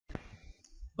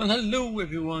Well, hello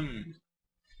everyone!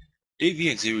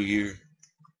 AVX0 here.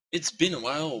 It's been a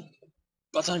while,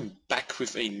 but I'm back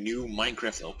with a new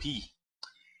Minecraft LP.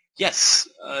 Yes,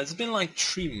 it's been like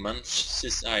 3 months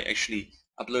since I actually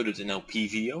uploaded an LP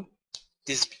video.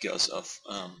 This is because of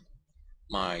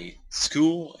my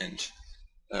school and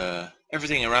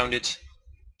everything around it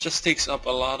just takes up a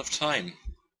lot of time.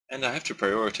 And I have to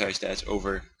prioritize that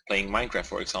over playing Minecraft,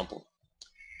 for example.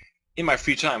 In my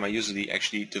free time I usually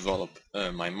actually develop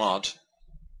my mod,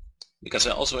 because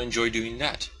I also enjoy doing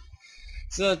that.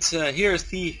 So that here's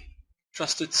the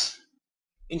trusted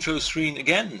intro screen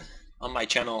again on my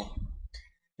channel,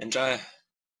 and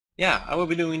yeah, I will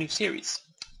be doing a new series.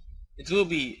 It will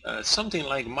be something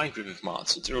like Minecraft with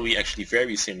mods. It will be actually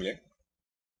very similar.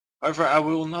 However, I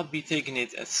will not be taking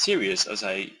it as serious as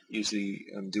I usually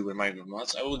do with Minecraft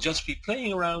mods. I will just be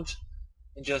playing around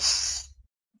and just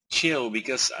chill,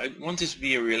 because I want this to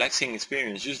be a relaxing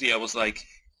experience. Usually I was like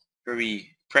very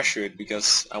pressured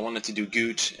because I wanted to do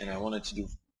good and I wanted to do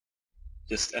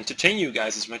just entertain you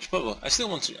guys as much as possible. I still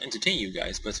want to entertain you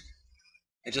guys, but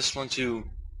I just want to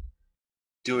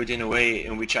do it in a way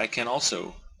in which I can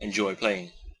also enjoy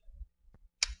playing.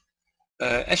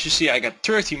 As you see, I got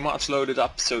 30 mods loaded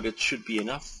up, so that should be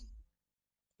enough.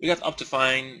 We got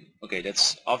Optifine, okay,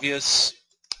 that's obvious.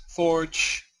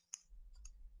 Forge,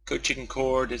 Code Chicken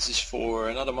Core, this is for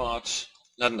another mod.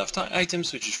 Not enough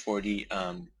items, which is for the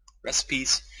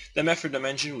recipes. The Method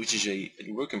Dimension, which is a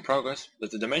work in progress,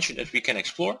 but the dimension that we can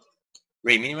explore.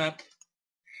 Ray Minimap.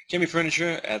 Jammy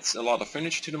Furniture adds a lot of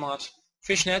furniture to the mod.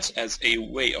 Fishnets adds a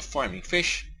way of farming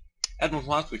fish. Edmund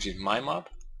mod, which is my mod.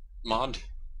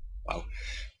 Wow.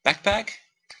 Backpack,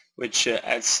 which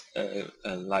adds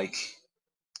like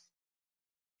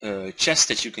chests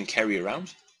that you can carry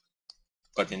around,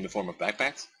 but in the form of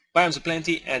backpacks. Biomes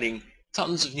Aplenty, adding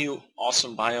tons of new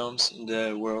awesome biomes in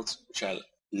the world, which I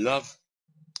love.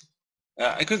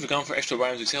 I could have gone for Extra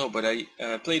Biomes XL, but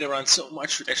I played around so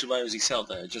much with Extra Biomes XL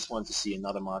that I just wanted to see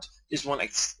another mod. This one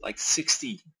like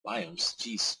 60 biomes,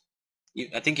 jeez.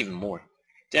 I think even more.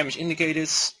 Damage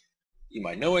indicators, you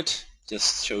might know it,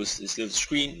 just shows this little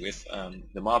screen with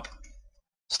the mob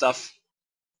stuff.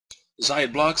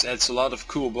 Desired blocks adds a lot of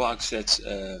cool blocks that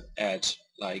add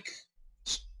like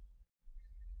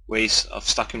ways of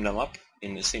stacking them up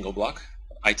in a single block,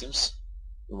 items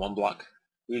in one block,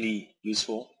 really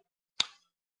useful.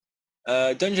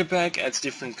 Dungeon Pack adds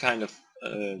different kind of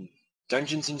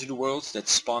dungeons into the world that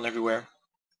spawn everywhere.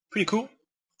 Pretty cool.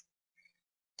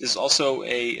 This is also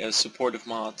a supportive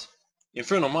mod.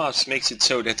 Infernal Mobs makes it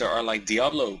so that there are like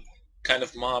Diablo kind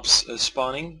of mobs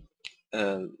spawning.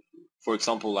 For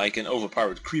example, like an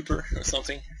overpowered creeper or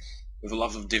something, with a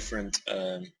lot of different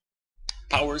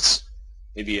powers.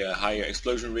 Maybe a higher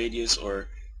explosion radius, or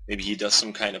maybe he does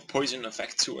some kind of poison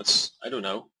effect to us. I don't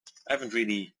know. I haven't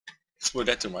really explored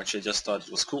that too much. I just thought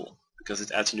it was cool because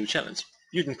it adds a new challenge.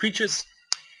 Mutant creatures.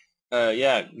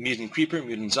 Yeah, mutant creeper,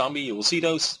 mutant zombie, you will see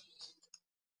those.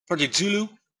 Project Zulu,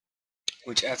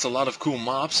 which adds a lot of cool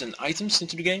mobs and items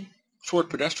into the game. Short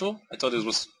Pedestral, I thought it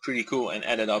was pretty cool and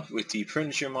added up with the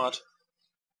furniture mod.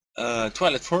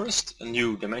 Twilight Forest, a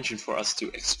new dimension for us to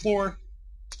explore.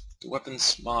 The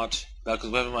weapons mod,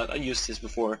 Valkyr's weapon mod, I used this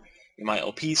before in my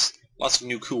LPs. Lots of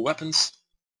new cool weapons.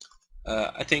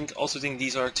 I also think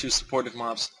these are two supportive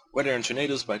mobs. Weather and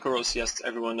Tornadoes by Koros, yes,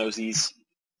 everyone knows these.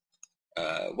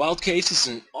 Wild Caves is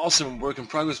an awesome work in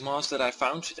progress mod that I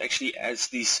found. It actually adds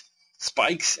these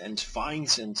spikes and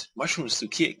vines and mushrooms to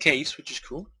caves, which is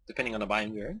cool, depending on the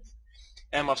biome you're in.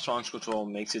 And Mob Spawn Control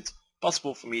makes it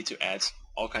possible for me to add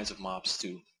all kinds of mobs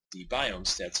to the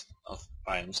biomes that of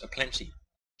Biomes Aplenty.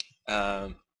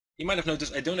 You might have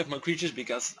noticed I don't have Mo Creatures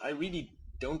because I really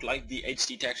don't like the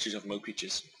HD textures of Mo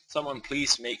Creatures. Someone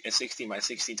please make a 16 by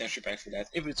 16 texture pack for that.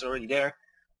 If it's already there,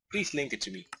 please link it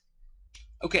to me.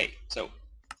 Okay, so,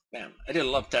 bam. I did a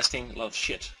lot of testing, a lot of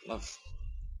shit, a lot of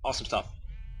awesome stuff.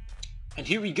 And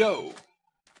here we go!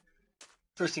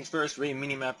 First things first, Ray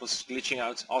Minimap was glitching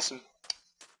out, awesome.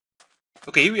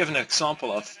 Okay, here we have an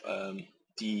example of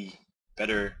the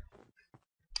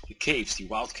caves, the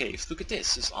wild caves. Look at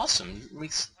this, it's awesome. It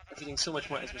makes everything so much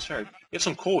more atmospheric. We have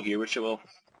some coal here, which I will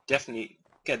definitely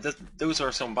get. Those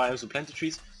are some Biomes Aplenty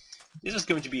trees. This is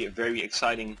going to be a very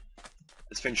exciting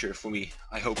adventure for me,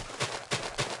 I hope.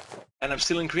 And I'm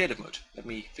still in creative mode. Let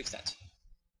me fix that.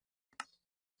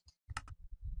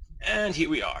 And here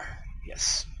we are.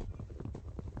 Yes.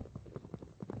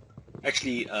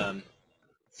 Actually,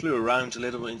 flew around a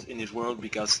little in this world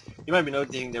because you might be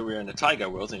noticing that we're in the taiga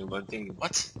world and you might be thinking,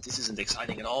 what? This isn't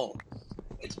exciting at all.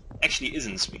 It actually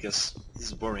isn't, because this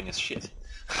is boring as shit.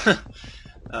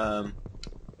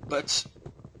 But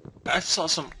I saw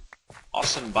some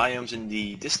awesome biomes in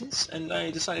the distance, and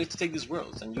I decided to take these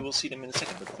worlds, and you will see them in a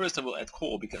second. But first I will add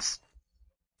coal, because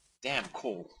damn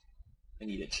coal, I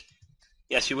need it.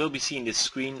 Yes, you will be seeing this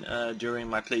screen during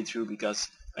my playthrough, because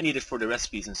I need it for the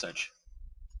recipes and such.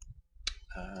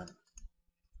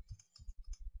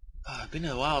 It's been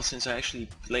a while since I actually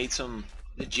played some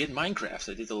legit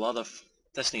Minecraft. I did a lot of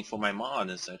testing for my mod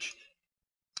and such.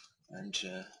 And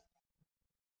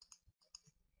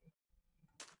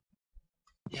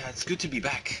yeah, it's good to be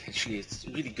back. Actually, it's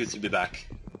really good to be back.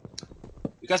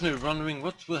 You guys may be wondering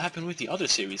what will happen with the other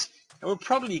series. I will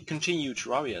probably continue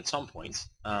Terraria at some point.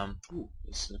 Ooh,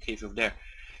 there's a cave over there.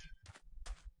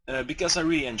 Because I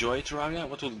really enjoy Terraria.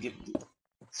 What will give...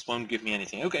 This won't give me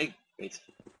anything. Okay, wait.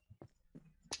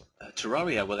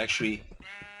 Terraria will actually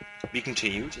be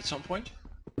continued at some point.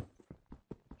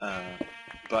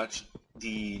 But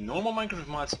the normal Minecraft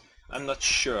mods, I'm not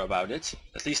sure about it.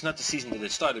 At least not the season that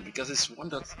it started, because it's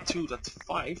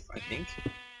 1.2.5, I think,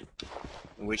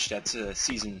 in which that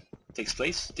season takes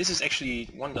place. This is actually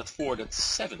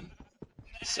 1.4.7,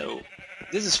 so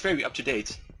this is very up to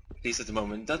date, at least at the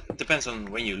moment. That depends on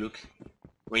when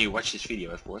you watch this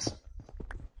video, of course.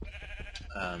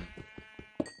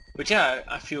 But yeah,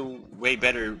 I feel way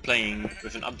better playing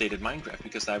with an updated Minecraft,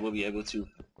 because I will be able to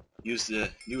use the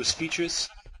newest features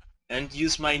and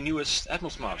use my newest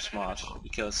Atmos mod,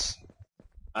 because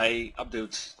I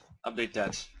update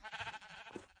that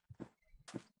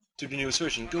to the newest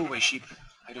version. Go away, sheep.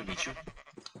 I don't need you.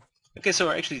 Okay, so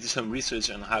I actually did some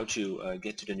research on how to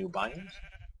get to the new biomes.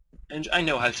 And I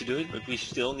know how to do it, but we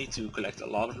still need to collect a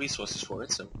lot of resources for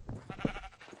it, so...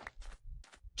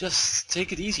 Just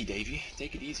take it easy, Davey.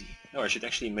 Take it easy. No, I should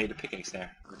actually have made a pickaxe there.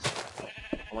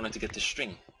 I wanted to get the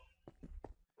string.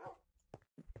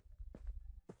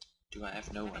 Do I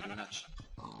have? No, I do not.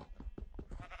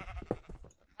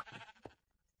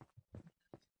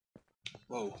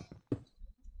 Whoa.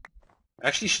 I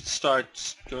actually should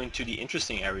start going to the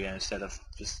interesting area instead of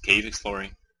just cave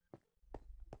exploring.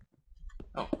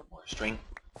 Oh, more string.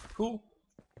 Cool.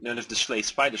 You don't have to slay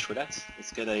spiders for that.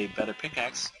 Let's get a better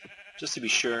pickaxe, just to be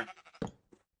sure.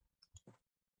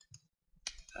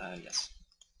 Yes.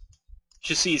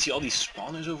 You should see all these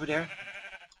spawners over there.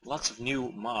 Lots of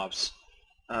new mobs.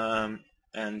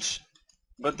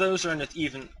 But those are not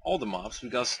even all the mobs,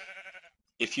 because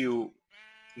if you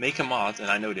make a mod, and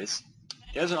I know this,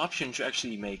 there's an option to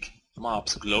actually make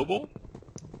mobs global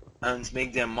and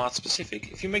make them mod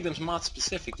specific. If you make them mod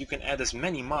specific, you can add as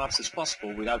many mobs as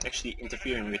possible without actually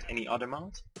interfering with any other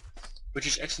mod, which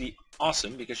is actually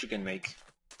awesome, because you can make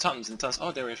tons and tons,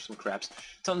 oh there are some crabs,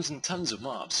 tons and tons of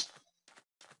mobs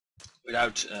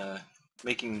without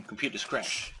making computers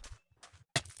crash.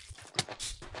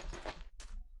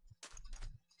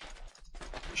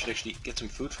 We should actually get some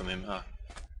food from him.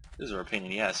 These are a pain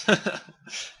in the ass,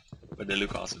 but they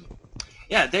look awesome.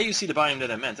 Yeah, there you see the biome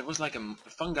that I meant. It was like a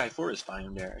fungi forest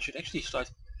biome there. I should actually start...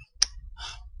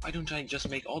 Why don't I just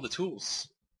make all the tools?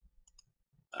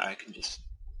 I can just...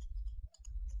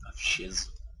 Oh, shiz.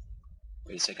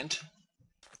 Wait a second.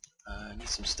 I need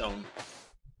some stone.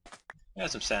 Yeah,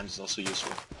 some sand is also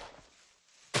useful.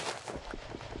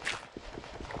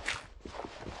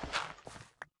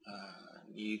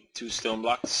 Need 2 stone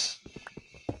blocks.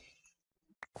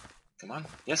 Come on.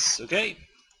 Yes, okay.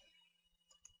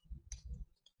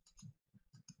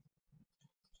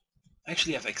 I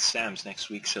actually have exams next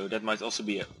week, so that might also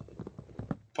be a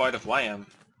part of why I'm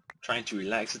trying to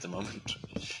relax at the moment.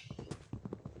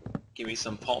 Give me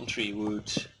some palm tree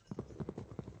wood.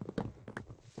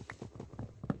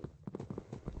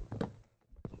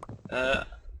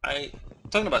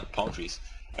 Talking about palm trees,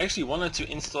 I actually wanted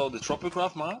to install the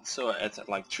Tropicraft mod, so I add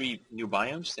like 3 new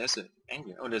biomes. There's a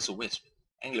angler. Oh, there's a wisp.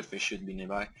 Anglerfish should be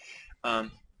nearby.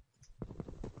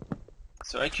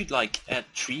 So I could like add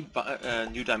 3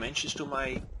 new dimensions to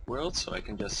my world, so I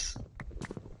can just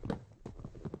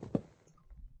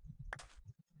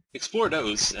explore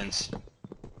those and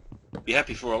be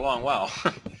happy for a long while.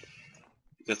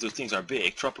 Because those things are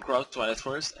big. Tropicraft, Twilight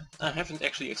Forest. I haven't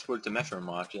actually explored the Mepher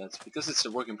mod yet, because it's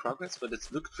a work in progress, but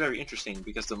it looked very interesting,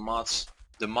 because the mobs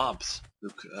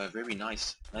look very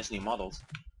nice, nicely modeled.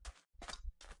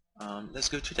 Let's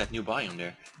go to that new biome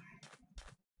there.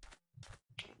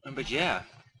 But yeah,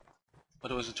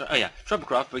 what was it? Oh yeah,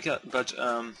 Tropicraft, but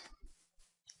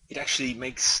it actually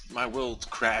makes my world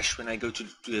crash when I go to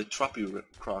the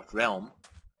Tropicraft realm.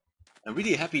 I'm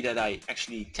really happy that I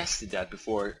actually tested that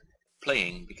before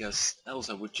playing, because else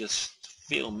I would just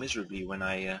fail miserably when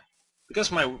I...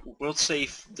 because my world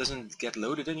save doesn't get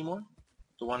loaded anymore,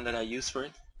 the one that I used for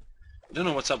it. I don't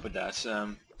know what's up with that.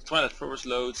 Twilight Forest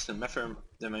loads, the Mepher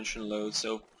dimension loads,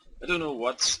 so I don't know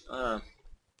what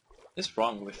is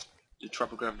wrong with the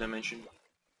topograph dimension.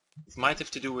 It might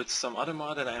have to do with some other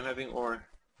mod that I am having, or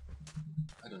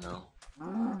I don't know.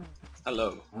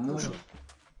 Hello, mushroom.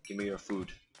 Give me your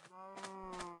food.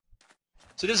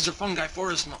 So this is a fungi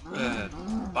forest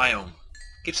biome.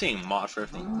 Keep saying mod for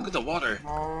everything. Look at the water.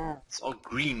 It's all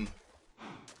green.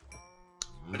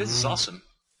 But this is awesome.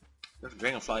 We have a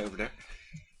dragonfly over there.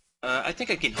 I think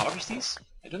I can harvest these.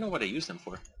 I don't know what I use them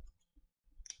for.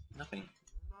 Nothing.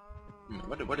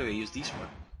 What do I use these for?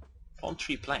 Palm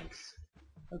tree planks.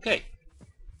 Okay.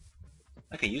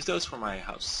 I can use those for my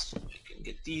house. I can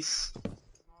get these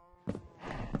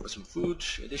for some food.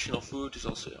 Additional food is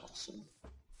also awesome.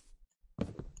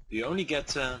 You only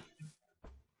get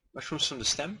mushrooms from the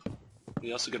stem.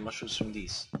 You also get mushrooms from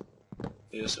these.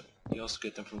 You also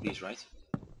get them from these, right?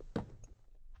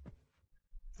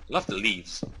 Love the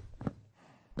leaves.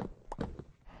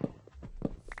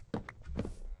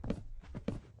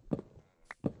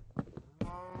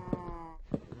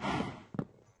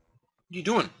 What are you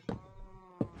doing?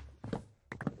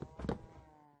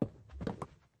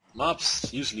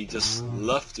 Mobs usually just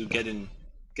love to get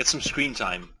some screen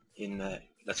time in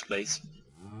Let's Plays.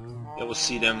 You always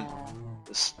see them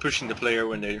just pushing the player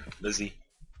when they're busy.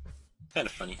 Kind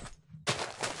of funny.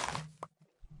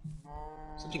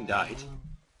 Something died.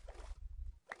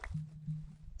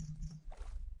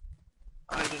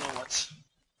 I don't know what.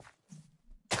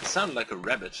 It sounded like a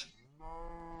rabbit.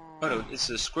 Oh no, it's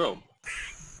a squirrel.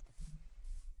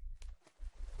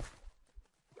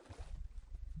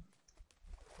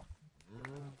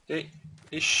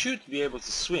 They should be able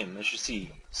to swim, as you see.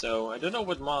 So I don't know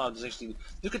what mods actually.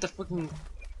 Look at the fucking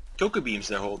cocoa beams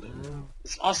they're holding.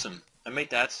 It's awesome. I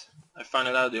made that. I found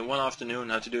it out in one afternoon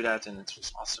how to do that, and it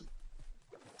was awesome.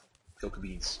 Cocoa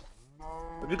beans.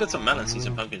 But we got some melon seeds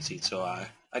and pumpkin seeds, so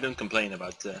I don't complain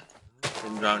about them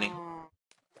drowning.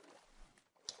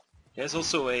 There's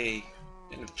also a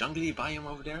kind of jungly biome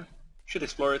over there. Should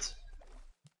explore it.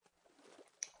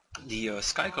 The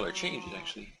sky color changes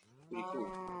actually. Pretty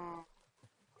cool.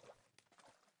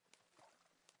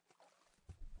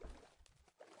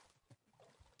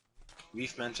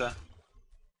 Reef manta.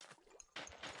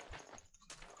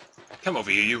 Come over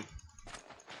here, you.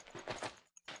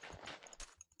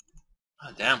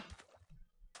 Ah, damn.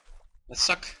 That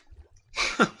suck.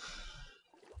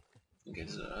 Okay,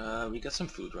 so, we got some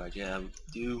food, right? Yeah, we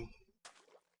do.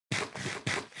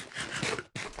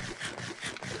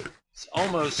 It's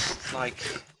almost like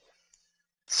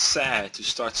sad to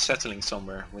start settling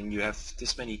somewhere when you have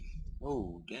this many.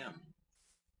 Oh, damn.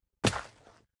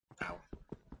 Ow.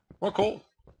 More coal.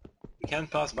 We can't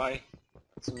pass by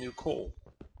some new coal.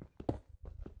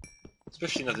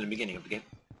 Especially not in the beginning of the game.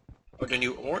 Are there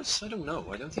new ores? I don't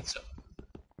know. I don't think so.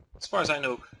 As far as I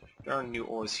know, there aren't new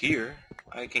ores here.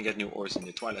 I can get new ores in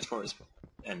the Twilight Forest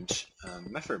and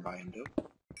Mepher biome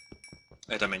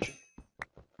though. Dimension.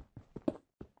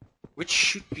 Which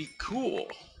should be cool.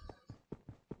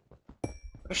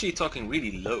 Actually talking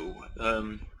really low.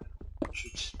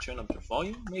 Should turn up the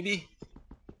volume maybe?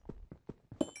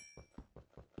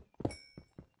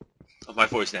 Of my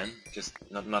voice then, just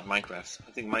not Minecraft.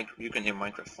 I think you can hear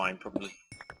Minecraft fine probably.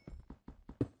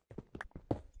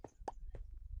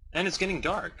 And it's getting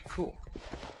dark, cool.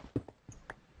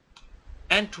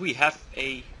 And we have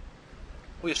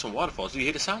some waterfalls. Do you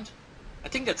hear the sound? I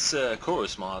think that's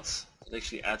chorus mods. It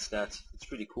actually adds that. It's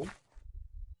pretty cool.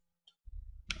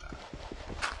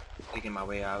 Taking my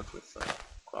way out with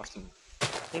crafting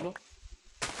table.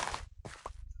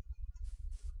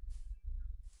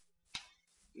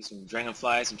 There's some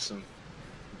dragonflies and some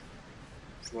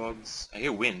frogs. I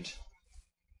hear wind.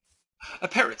 A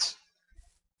parrot!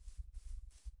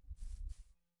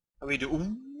 How do we do?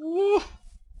 Ooh.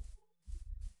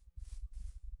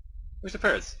 Where's the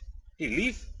parrot? Did he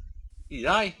leave? Did he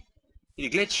die?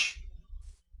 Did he glitch?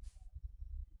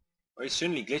 Or he's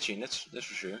certainly glitching, that's for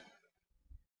sure.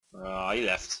 He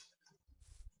left.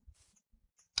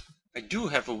 I do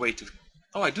have a way to...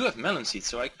 Oh, I do have melon seeds,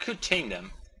 so I could tame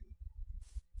them.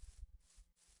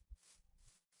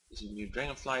 There's a new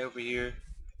dragonfly over here.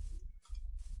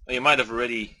 Oh, you might have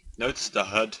already noticed the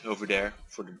HUD over there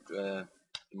for the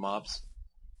mobs.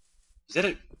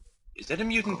 Is that a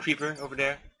mutant creeper over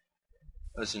there?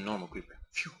 Oh, it's a normal creeper.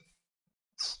 Phew.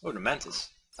 Oh, the mantis.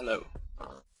 Hello.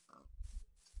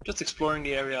 Just exploring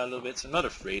the area a little bit. I'm not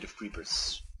afraid of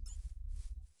creepers.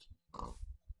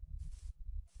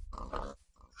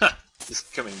 Ha!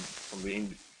 Just coming from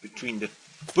between the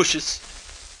bushes.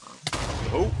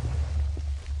 Oh!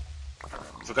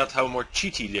 I forgot how more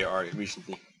cheaty they are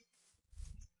recently.